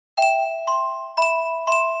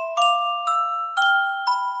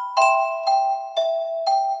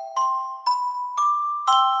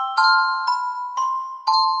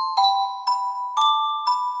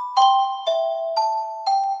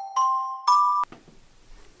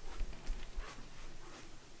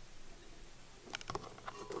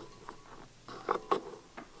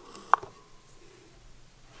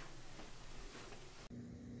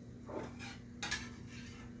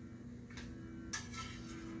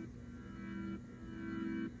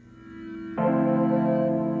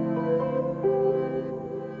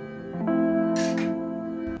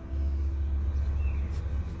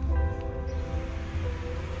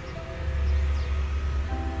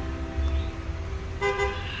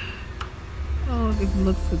If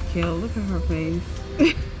looks could kill, look at her face.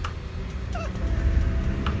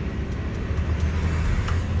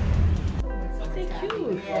 They're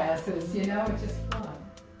cute. Glasses, you know, it's just fun.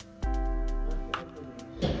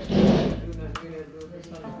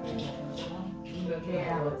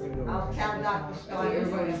 Yeah, I'll tell Dr. Steiner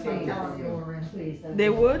what I'm telling you, please. They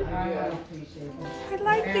would? I appreciate it. I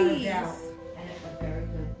like these. And it was very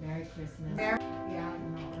good. Merry Christmas. Yeah,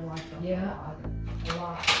 I like them. Yeah. A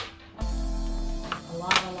lot. A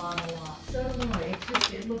lot. So do I. It's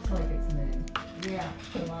just, it looks like it's new. Yeah,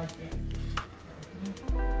 I like it.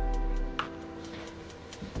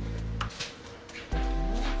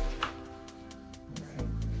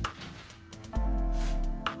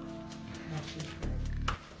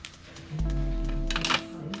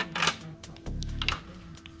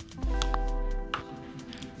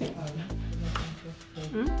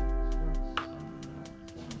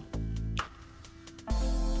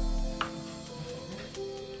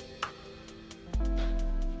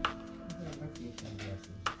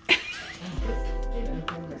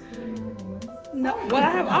 No, well, I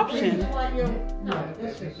have options. No,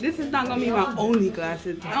 This is not gonna be my only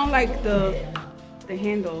glasses. I don't like the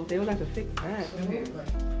handle. They would like to fix that.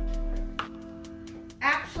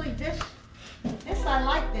 actually, this I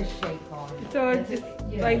like this shape on it. So it's just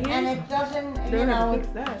like And here. it doesn't, They you would have know, to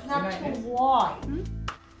fix that. it's not too wide.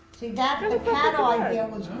 See, that, the Looks like cat what you idea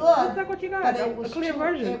got. was Looks good, like what you got. but it A was clear too,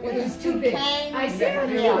 version. it It was was too too big. tame. I said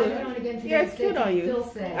when Yeah. I put it on again today, Yeah, it's cute on you. Phil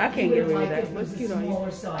said I can't he get would rid of like that. it if it What's was a cute on you?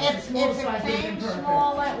 smaller size. If The smaller it size would have came been perfect.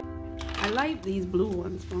 smaller, I like these blue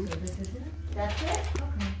ones, Mom. So this is it? that's it.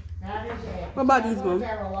 Okay. That is it. What about these, Mom?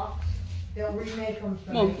 They'll remake them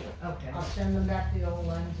for Mom. me. Okay. I'll send them back the old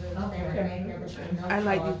lenses. Okay. They remake everything. no I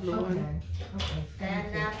like charge. these blue ones. Okay.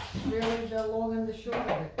 And that's really the long and the short of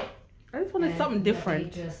it. I just wanted something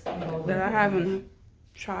different that I haven't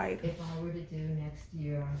tried. If I were to do next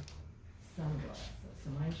year, sunglasses. So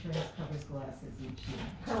my insurance covers glasses each year.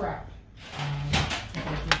 Correct. If I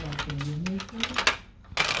did like the unique one,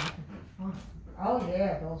 that could be fun. Oh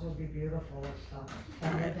yeah, those would be beautiful and stuff. I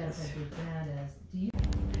know that if I did that as, do you?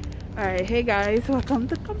 Alright, hey guys, welcome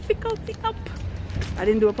to Comfy Cozy Up. I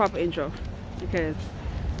didn't do a proper intro because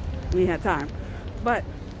we had time. But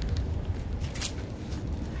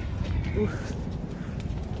oof.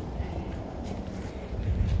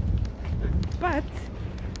 But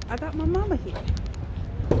I got my mama here.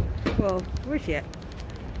 Well, where's she at?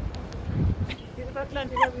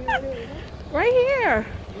 Right here.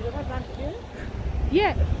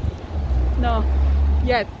 Yeah. No.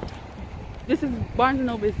 Yes. This is Barnes &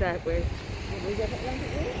 Noble is that way.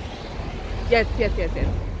 Yes.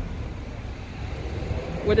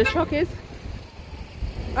 Where the truck is?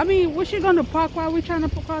 I mean, what's she gonna park while we're trying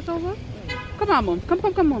to cross over? Come on, Mom.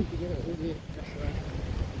 Come on.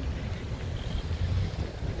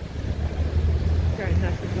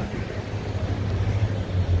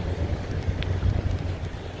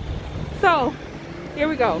 So, here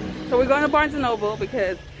we go. So we're going to Barnes & Noble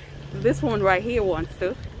because this one right here wants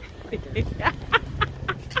to.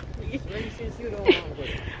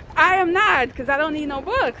 I am not, because I don't need no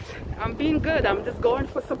books. I'm being good. I'm just going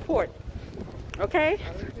for support. Okay?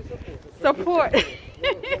 Support.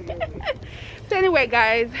 So anyway,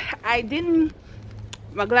 guys,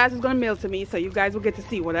 my glass is going to mail to me, so you guys will get to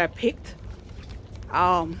see what I picked.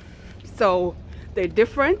 So they're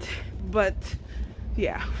different, but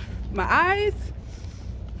yeah, my eyes,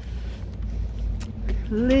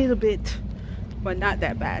 a little bit, but not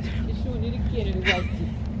that bad.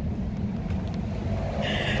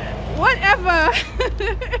 Whatever.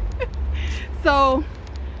 So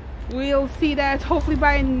we'll see that hopefully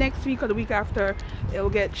by next week or the week after it'll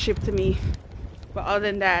get shipped to me. But other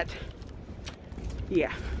than that,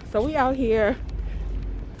 yeah. So we out here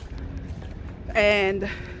and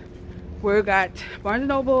we got Barnes &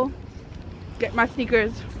 Noble, get my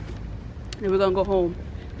sneakers, and we're gonna go home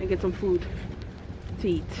and get some food to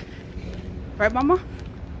eat. Right, Mama?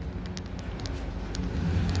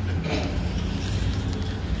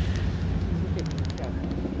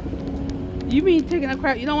 You mean taking a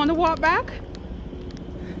crap? You don't want to walk back?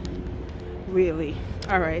 Really?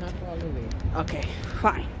 All right. Okay,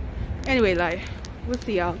 fine. Anyway, like, we'll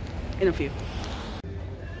see y'all in a few.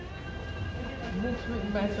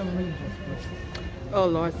 Oh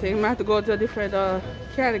Lord, so you might have to go to a different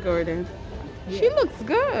category then. Yeah. She looks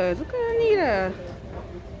good. Look at Anita.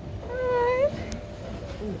 Alright.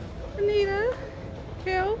 Anita.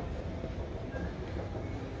 Kill.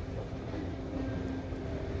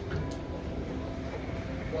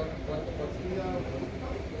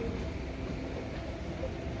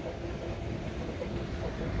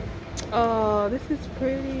 Oh, this is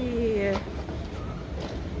pretty.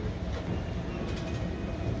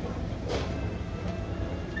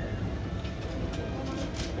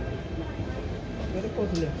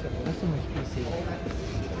 supposed to left something. That's so much pieces.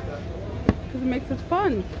 Because it makes it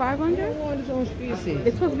fun. 500? Oh, there's so much pieces.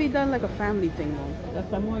 It's supposed to be done like a family thing though. That's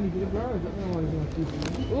the money to the girls. I don't want to do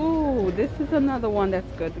pieces. Ooh, this is another one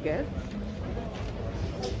that's good to get.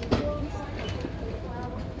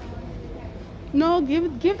 No,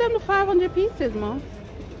 give them the 500 pieces, Mom.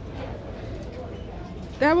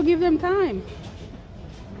 That will give them time.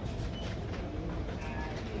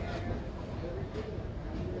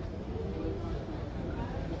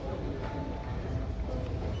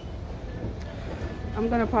 I'm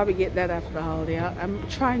gonna probably get that after the holiday. I'm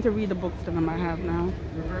trying to read the books that I might have now.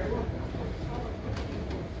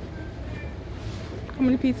 How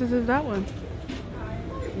many pieces is that one?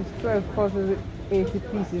 It's 12 puzzles, 80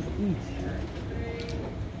 pieces each.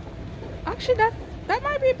 Actually, that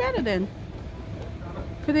might be better then.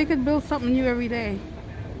 Cause they could build something new every day.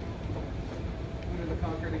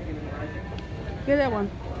 Get that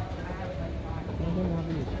one. I don't have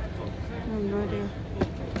it. I have no idea.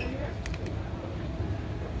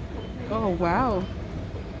 Oh wow.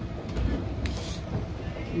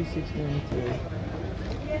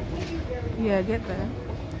 3693. Yeah, get that.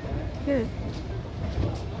 Get it.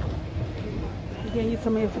 You can't use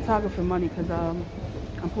some of your photography money because I'm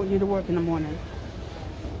putting you to work in the morning.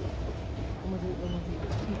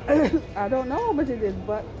 I don't know how much it is,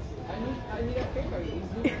 but I need a paper.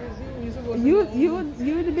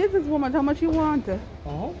 you're the businesswoman. How much you want?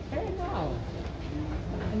 Oh, okay now.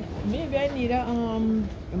 Maybe I need a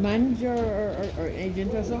manager or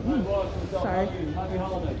agent or something. Sorry.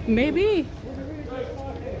 Maybe.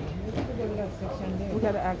 We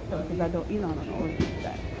gotta ask them because I don't, I don't know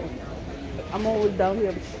that. I'm always down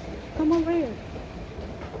here. Come over here.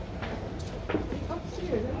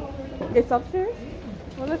 Upstairs. It's upstairs?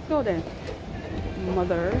 Well, let's go then.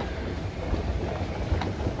 Mother.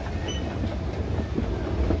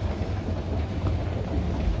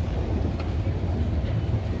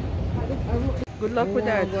 Good luck with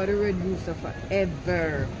that. I'm going to reduce it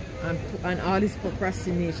forever. And all this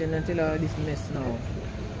procrastination until all this mess now.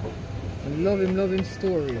 I love him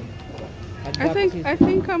story. I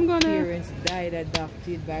think I'm gonna. Parents died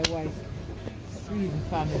adopted by white Sweden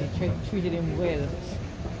family. Treated him well.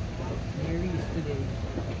 Here he is today.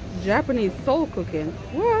 Japanese soul cooking.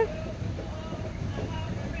 What?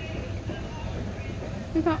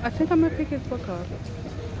 I think I'm gonna pick his book up.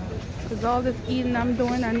 Cause all this eating I'm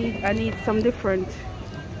doing, I need some different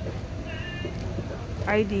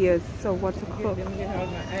ideas. So what to cook? Let me get all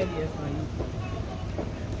my ideas, man.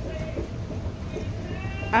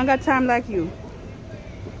 I ain't got time like you.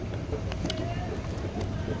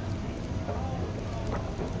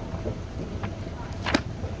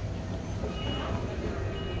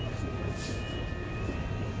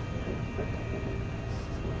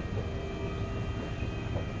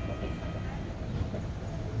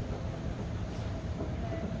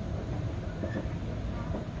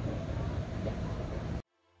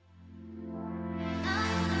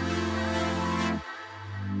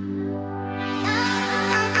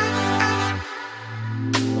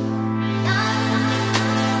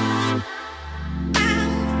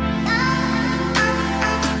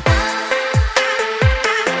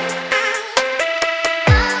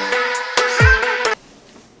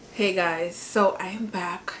 Hey guys, so I am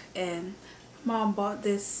back and Mom bought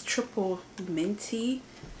this triple minty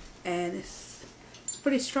and it's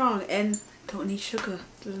pretty strong and don't need sugar.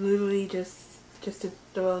 Literally just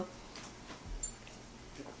the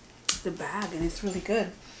bag and it's really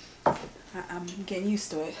good. I'm getting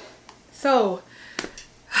used to it. So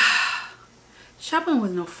shopping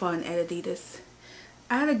was no fun at Adidas.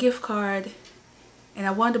 I had a gift card and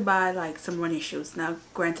I wanted to buy like some running shoes. Now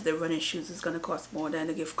granted the running shoes is going to cost more than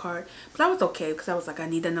the gift card, but I was okay because I was like, I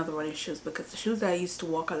need another running shoes because the shoes that I used to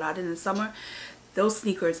walk a lot in the summer, those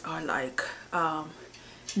sneakers are like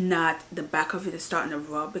not, the back of it is starting to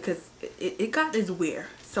rub because it got this wear.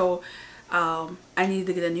 So I needed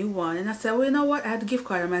to get a new one and I said, well, you know what, I had the gift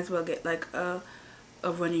card, I might as well get like a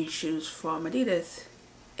running shoes from Adidas.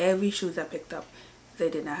 Every shoes I picked up, they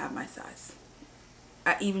did not have my size.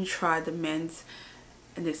 I even tried the men's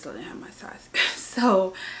and they still didn't have my size.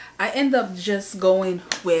 So I end up just going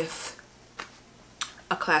with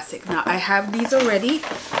a classic. Now I have these already,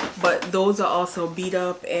 but those are also beat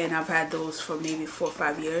up and I've had those for maybe 4 or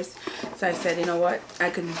 5 years. So I said, you know what,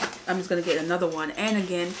 I'm just gonna get another one, and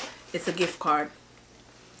again it's a gift card,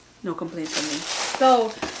 no complaints from me.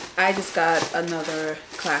 So I just got another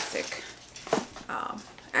classic.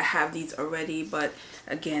 I have these already, but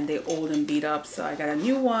again they're old and beat up, so I got a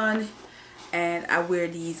new one. And I wear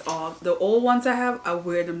these all, the old ones I have, I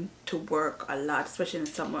wear them to work a lot, especially in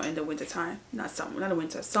the summer and the winter time. Not the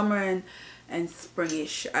winter, summer and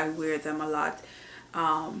springish. I wear them a lot,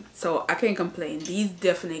 so I can't complain. These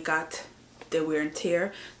definitely got the wear and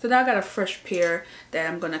tear. So now I got a fresh pair that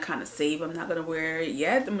I'm gonna kind of save. I'm not gonna wear it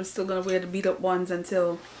yet. I'm still gonna wear the beat up ones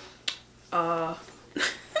until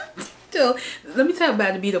till, let me tell you how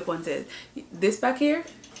bad the beat up ones is. This back here,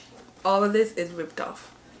 all of this is ripped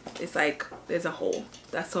off. It's like there's a hole.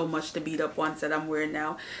 That's how much the beat up ones that I'm wearing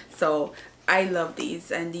now. So I love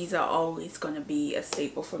these, and these are always going to be a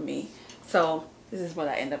staple for me. So this is what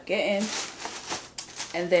I end up getting.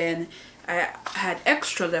 And then I had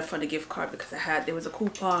extra left for the gift card because there was a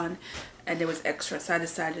coupon and there was extra, so I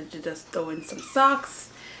decided to just throw in some socks.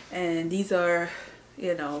 And these are,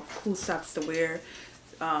 you know, cool socks to wear.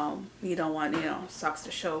 You don't want, you know, socks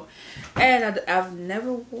to show. And I've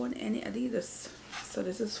never worn any Adidas, so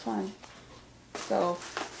this is fun. So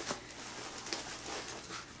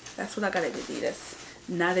that's what I got at Adidas.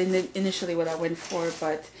 Not initially what I went for,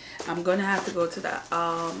 but I'm gonna have to go to the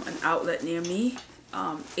an outlet near me,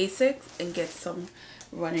 Asics, and get some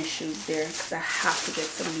running shoes there, because I have to get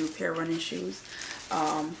some new pair of running shoes.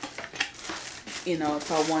 You know,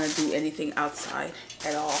 if I want to do anything outside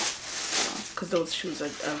at all, because those shoes are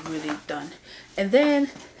really done. And then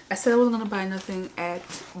I said I wasn't gonna buy nothing at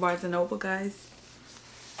Barnes & Noble, guys.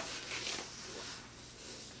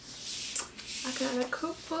 I got a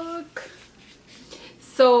cookbook.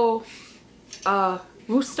 So Red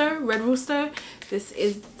Rooster, this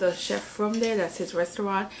is the chef from there. That's his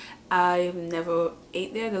restaurant. I've never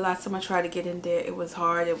ate there. The last time I tried to get in there, it was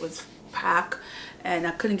hard. It was packed and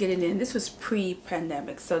I couldn't get in there. And this was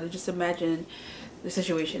pre-pandemic, so just imagine the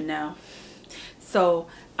situation now. So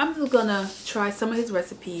I'm just gonna try some of his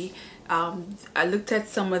recipe. I looked at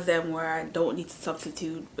some of them where I don't need to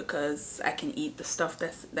substitute because I can eat the stuff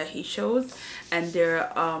that he shows, and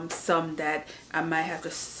there are some that I might have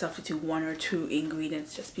to substitute 1 or 2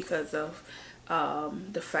 ingredients just because of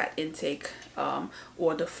the fat intake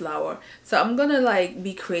or the flour. So I'm gonna like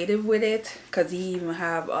be creative with it, because he even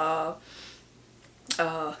have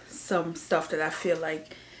some stuff that I feel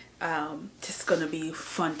like just gonna be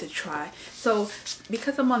fun to try. So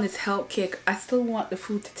because I'm on this health kick, I still want the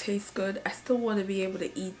food to taste good. I still want to be able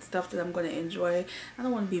to eat stuff that I'm gonna enjoy. I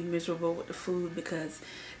don't want to be miserable with the food because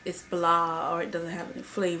it's blah or it doesn't have any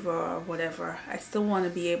flavor or whatever. I still want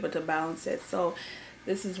to be able to balance it. So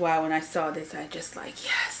this is why when I saw this, I just like,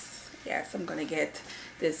 yes, I'm gonna get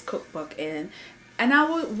this cookbook in. And I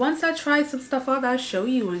will, once I try some stuff out, I'll show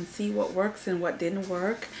you and see what works and what didn't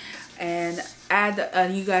work. And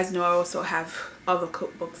add, you guys know I also have other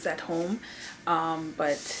cookbooks at home,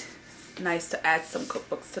 but nice to add some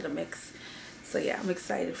cookbooks to the mix. So yeah, I'm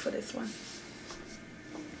excited for this one.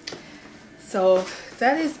 So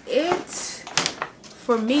that is it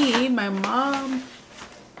for me. My mom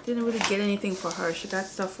didn't really get anything for her. She got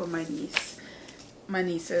stuff for my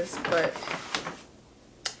nieces, but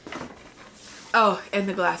oh, and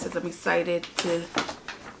the glasses. I'm excited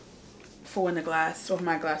for when the glass or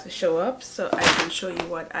my glasses show up, so I can show you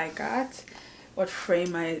what I got, what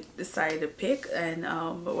frame I decided to pick. And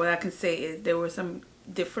but what I can say is there were some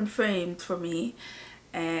different frames for me,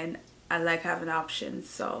 and I like having options,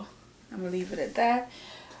 so I'm gonna leave it at that.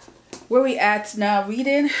 Where we at now?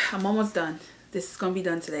 Reading. I'm almost done. This is gonna be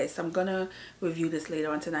done today, so I'm gonna review this later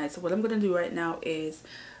on tonight. So what I'm gonna do right now is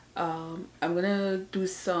I'm gonna do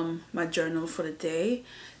my journal for the day.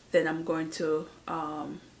 Then I'm going to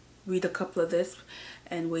read a couple of this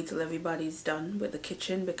and wait till everybody's done with the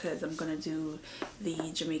kitchen, because I'm gonna do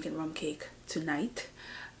the Jamaican rum cake tonight,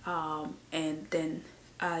 and then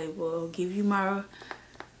I will give you my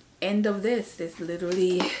end of this. This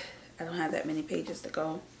literally, I don't have that many pages to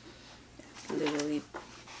go. It's literally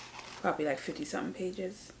probably like 50 something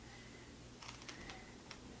pages.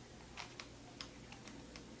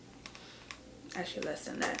 Actually less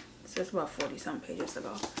than that. So it's about 40 something pages to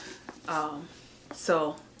go.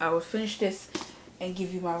 So I will finish this and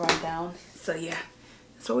give you my rundown. So yeah,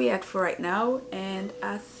 that's where we at for right now, and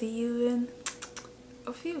I'll see you in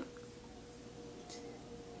a few.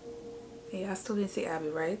 Yeah, I still didn't say Abby,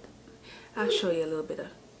 right? I'll show you a little bit of,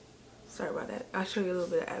 sorry about that. I'll show you a little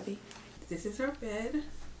bit of Abby. This is her bed.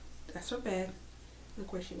 That's her bed.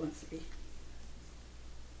 Look where she wants to be.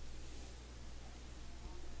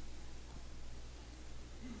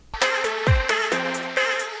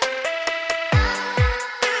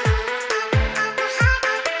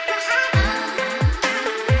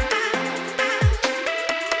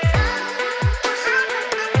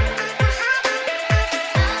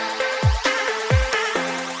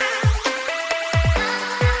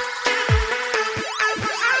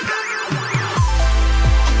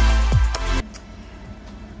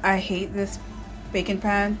 I hate this baking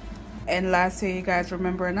pan And last year, you guys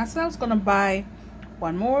remember, and I said I was gonna buy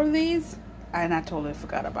one more of these, and I totally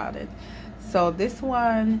forgot about it. So this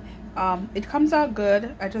one, it comes out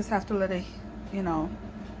good. I just have to let it, you know,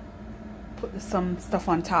 put some stuff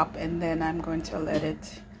on top, and then I'm going to let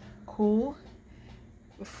it cool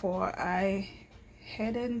before I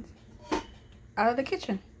head in out of the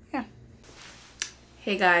kitchen. Yeah.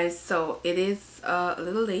 Hey guys, so it is a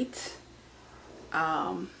little late,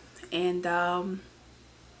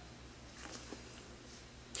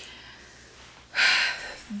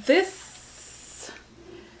 this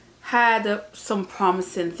had some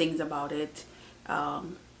promising things about it,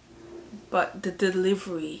 but the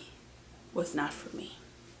delivery was not for me.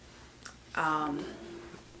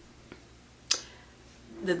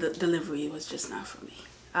 The delivery was just not for me.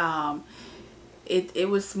 It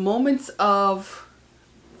was moments of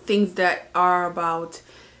things that are about,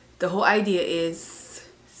 the whole idea is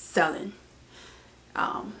selling,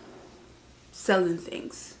 selling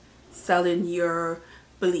things, selling your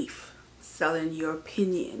belief, selling your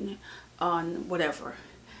opinion on whatever.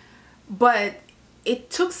 But it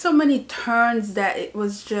took so many turns that it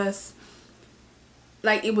was just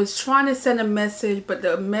like it was trying to send a message, but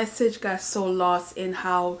the message got so lost in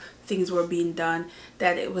how things were being done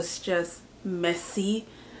that it was just messy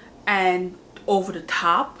and over the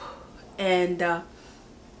top, and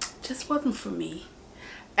just wasn't for me.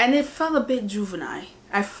 And it felt a bit juvenile.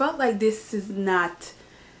 I felt like this is not,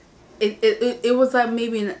 it was like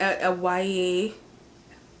maybe a YA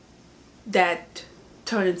that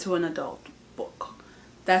turned into an adult book.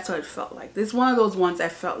 That's what it felt like. This is one of those ones I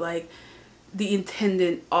felt like the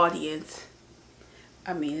intended audience,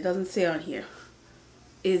 I mean, it doesn't say on here,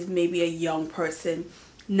 is maybe a young person,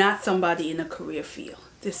 not somebody in a career field.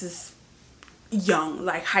 This is young,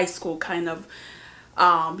 like high school kind of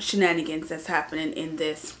shenanigans that's happening in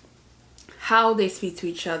this. How they speak to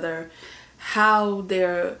each other, how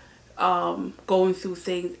they're going through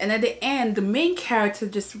things. And at the end, the main character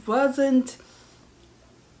just wasn't,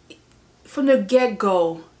 from the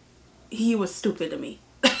get-go, he was stupid to me.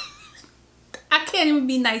 I can't even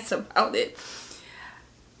be nice about it.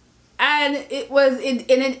 And it was, it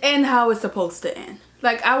end how it's supposed to end.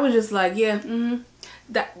 Like, I was just like, yeah,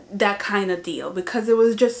 that kind of deal. Because there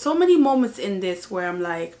was just so many moments in this where I'm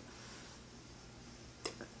like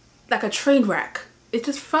a train wreck. It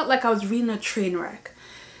just felt like I was reading a train wreck.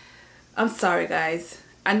 I'm sorry, guys.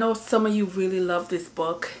 I know some of you really love this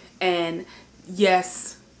book. And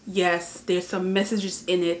yes, there's some messages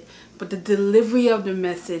in it. But the delivery of the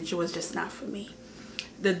message was just not for me.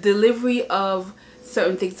 The delivery of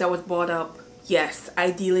certain things that was brought up, yes,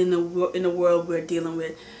 ideally in the world we're dealing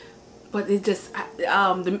with, but it just,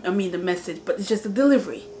 I mean the message, but it's just the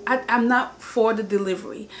delivery. I'm not for the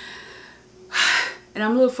delivery, and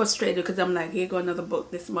I'm a little frustrated because I'm like, here go another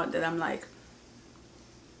book this month that I'm like,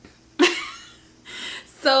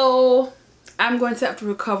 so I'm going to have to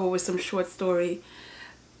recover with some short story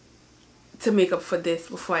to make up for this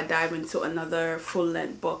before I dive into another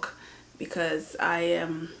full-length book, because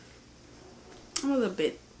I'm a little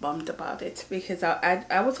bit bummed about it, because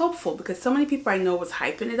I was hopeful, because so many people I know was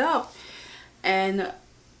hyping it up, and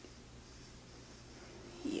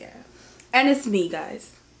yeah, and it's me,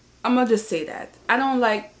 guys. I'm gonna just say that I don't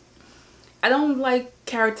like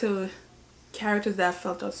characters that I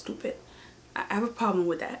felt are stupid. I have a problem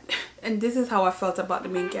with that, and this is how I felt about the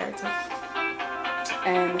main character.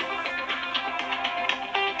 And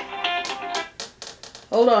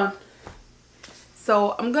hold on.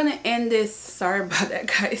 So I'm gonna end this. Sorry about that,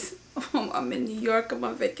 guys. I'm in New York. I'm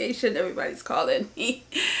on vacation. Everybody's calling me.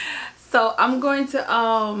 So I'm going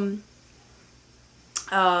to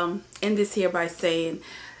end this here by saying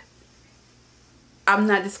I'm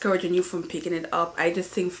not discouraging you from picking it up. I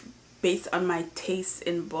just think based on my taste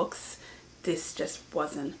in books, this just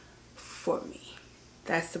wasn't for me.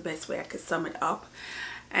 That's the best way I could sum it up.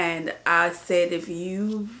 And I said, if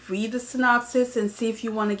you read the synopsis and see if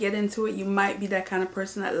you want to get into it, you might be that kind of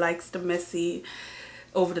person that likes the messy,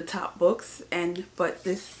 over-the-top books. But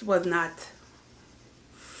this was not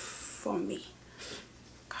for me.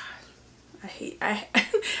 God,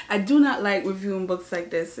 I do not like reviewing books like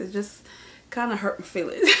this. It just kind of hurt my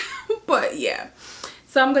feelings. But yeah.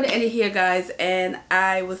 So I'm going to end it here, guys, and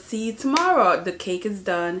I will see you tomorrow. The cake is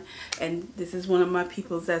done, and this is one of my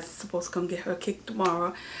peoples that's supposed to come get her cake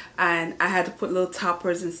tomorrow, and I had to put little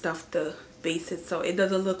toppers and stuff to base it, so it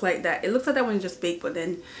doesn't look like that. It looks like that when you just bake, but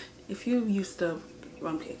then if you use the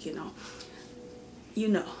rum cake, you know.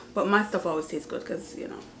 But my stuff always tastes good because, you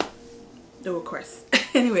know, the request.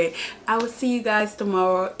 Anyway, I will see you guys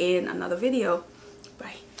tomorrow in another video.